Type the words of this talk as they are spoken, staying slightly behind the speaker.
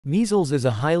Measles is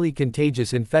a highly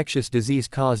contagious infectious disease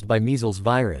caused by measles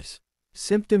virus.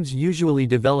 Symptoms usually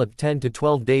develop 10 to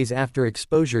 12 days after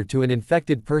exposure to an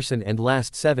infected person and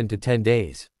last 7 to 10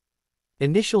 days.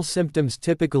 Initial symptoms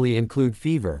typically include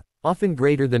fever, often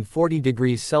greater than 40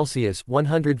 degrees Celsius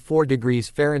 (104 degrees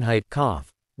Fahrenheit),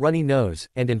 cough, runny nose,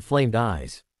 and inflamed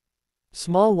eyes.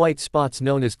 Small white spots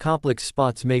known as complex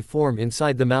spots may form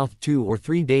inside the mouth 2 or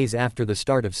 3 days after the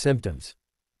start of symptoms.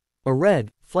 A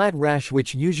red, flat rash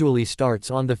which usually starts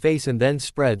on the face and then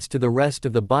spreads to the rest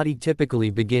of the body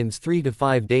typically begins 3 to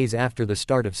 5 days after the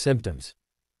start of symptoms.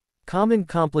 Common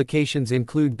complications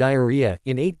include diarrhea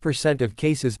in 8% of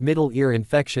cases, middle ear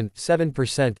infection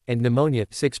 7%, and pneumonia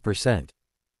 6%.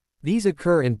 These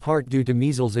occur in part due to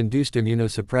measles-induced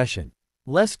immunosuppression.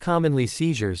 Less commonly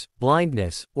seizures,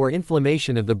 blindness, or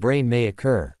inflammation of the brain may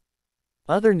occur.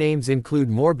 Other names include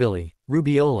morbilli,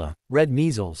 rubeola, red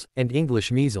measles, and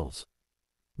English measles.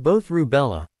 Both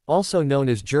rubella, also known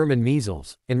as German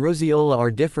measles, and roseola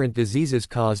are different diseases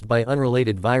caused by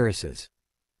unrelated viruses.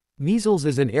 Measles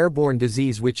is an airborne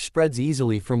disease which spreads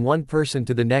easily from one person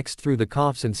to the next through the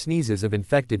coughs and sneezes of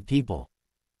infected people.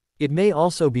 It may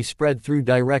also be spread through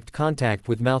direct contact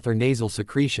with mouth or nasal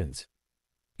secretions.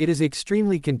 It is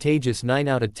extremely contagious. 9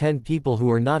 out of 10 people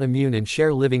who are not immune and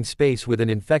share living space with an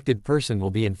infected person will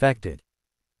be infected.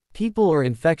 People are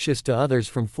infectious to others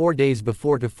from 4 days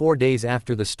before to 4 days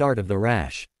after the start of the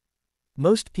rash.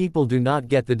 Most people do not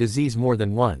get the disease more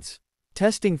than once.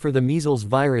 Testing for the measles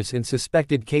virus in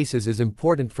suspected cases is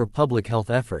important for public health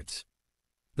efforts.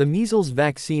 The measles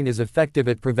vaccine is effective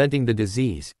at preventing the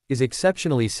disease, is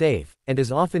exceptionally safe, and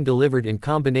is often delivered in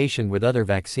combination with other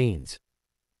vaccines.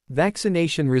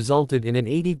 Vaccination resulted in an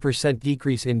 80%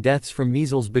 decrease in deaths from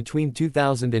measles between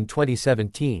 2000 and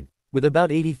 2017, with about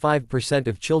 85%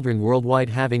 of children worldwide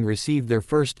having received their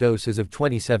first dose as of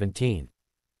 2017.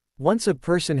 Once a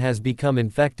person has become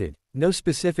infected, no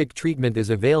specific treatment is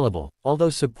available, although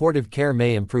supportive care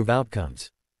may improve outcomes.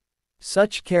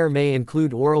 Such care may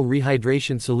include oral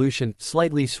rehydration solution,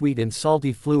 slightly sweet and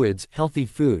salty fluids, healthy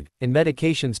food, and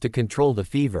medications to control the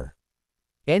fever.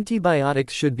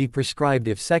 Antibiotics should be prescribed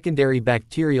if secondary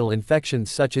bacterial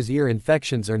infections such as ear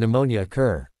infections or pneumonia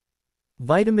occur.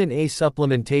 Vitamin A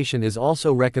supplementation is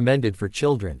also recommended for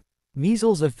children.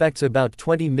 Measles affects about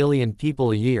 20 million people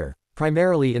a year,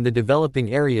 primarily in the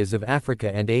developing areas of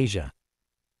Africa and Asia.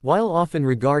 While often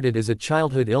regarded as a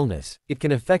childhood illness, it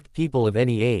can affect people of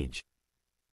any age.